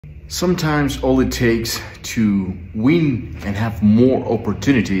Sometimes all it takes to win and have more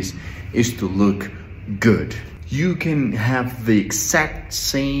opportunities is to look good. You can have the exact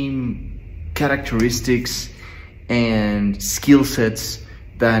same characteristics and skill sets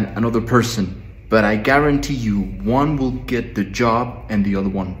than another person, but I guarantee you one will get the job and the other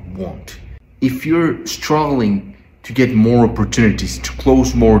one won't. If you're struggling to get more opportunities, to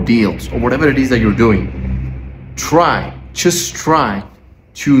close more deals, or whatever it is that you're doing, just try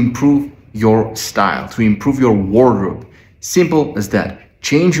to improve your style, to improve your wardrobe. Simple as that.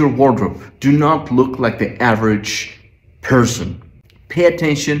 Change your wardrobe. Do not look like the average person. Pay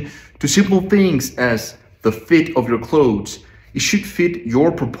attention to simple things as the fit of your clothes. It should fit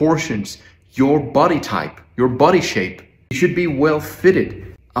your proportions, your body type, your body shape. You should be well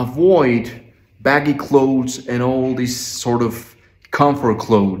fitted. Avoid baggy clothes and all these sort of comfort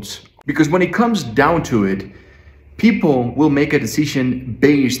clothes. Because when it comes down to it, people will make a decision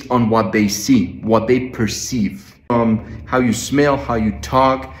based on what they see, what they perceive. How you smell, how you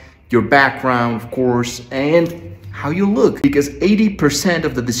talk, your background, of course, and how you look. Because 80%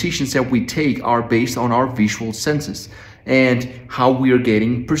 of the decisions that we take are based on our visual senses and how we are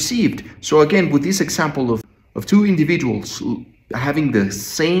getting perceived. So again, with this example of two individuals having the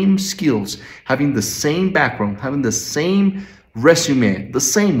same skills, having the same background, having the same resume, the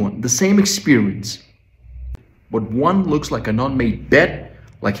same experience, but one looks like an unmade bed,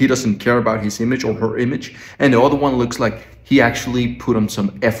 like he doesn't care about his image or her image, and the other one looks like he actually put on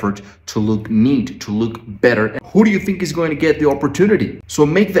some effort to look neat, to look better. Who do you think is going to get the opportunity? So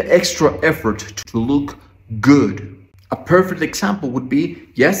make the extra effort to look good. A perfect example would be,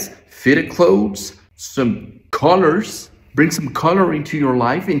 yes, fitted clothes, some colors, bring some color into your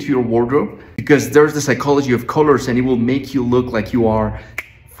life, into your wardrobe, because there's the psychology of colors and it will make you look like you are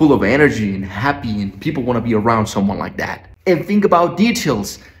full of energy and happy, and people want to be around someone like that. And think about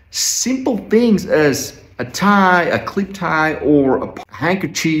details. Simple things as a tie, a clip tie, or a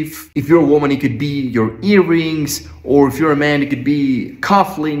handkerchief. If you're a woman, it could be your earrings, or if you're a man, it could be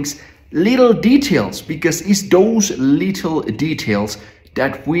cufflinks. Little details, because it's those little details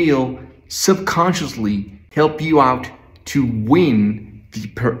that will subconsciously help you out to win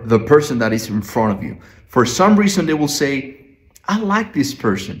the person that is in front of you. For some reason, they will say, I like this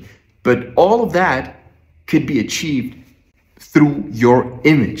person, but all of that could be achieved through your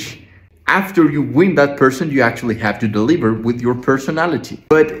image. After you win that person, you actually have to deliver with your personality.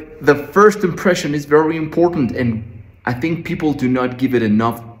 But the first impression is very important, and I think people do not give it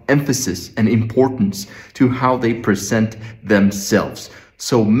enough emphasis and importance to how they present themselves.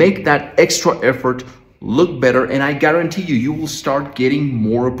 So make that extra effort, look better, and I guarantee you, you will start getting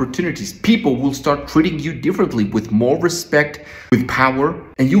more opportunities. People will start treating you differently, with more respect, with power,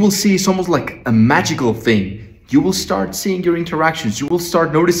 and you will see it's almost like a magical thing. You will start seeing your interactions. You will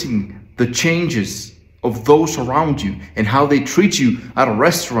start noticing the changes of those around you and how they treat you at a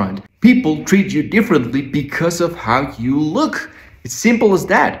restaurant. People treat you differently because of how you look. It's simple as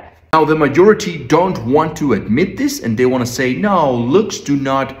that. Now, the majority don't want to admit this, and they want to say, no, looks do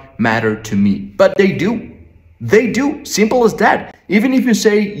not matter to me. But they do. They do. Simple as that. Even if you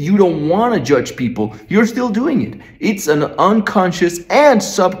say you don't want to judge people, you're still doing it. It's an unconscious and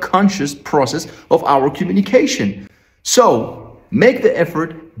subconscious process of our communication. So make the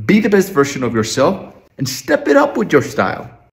effort, be the best version of yourself, and step it up with your style.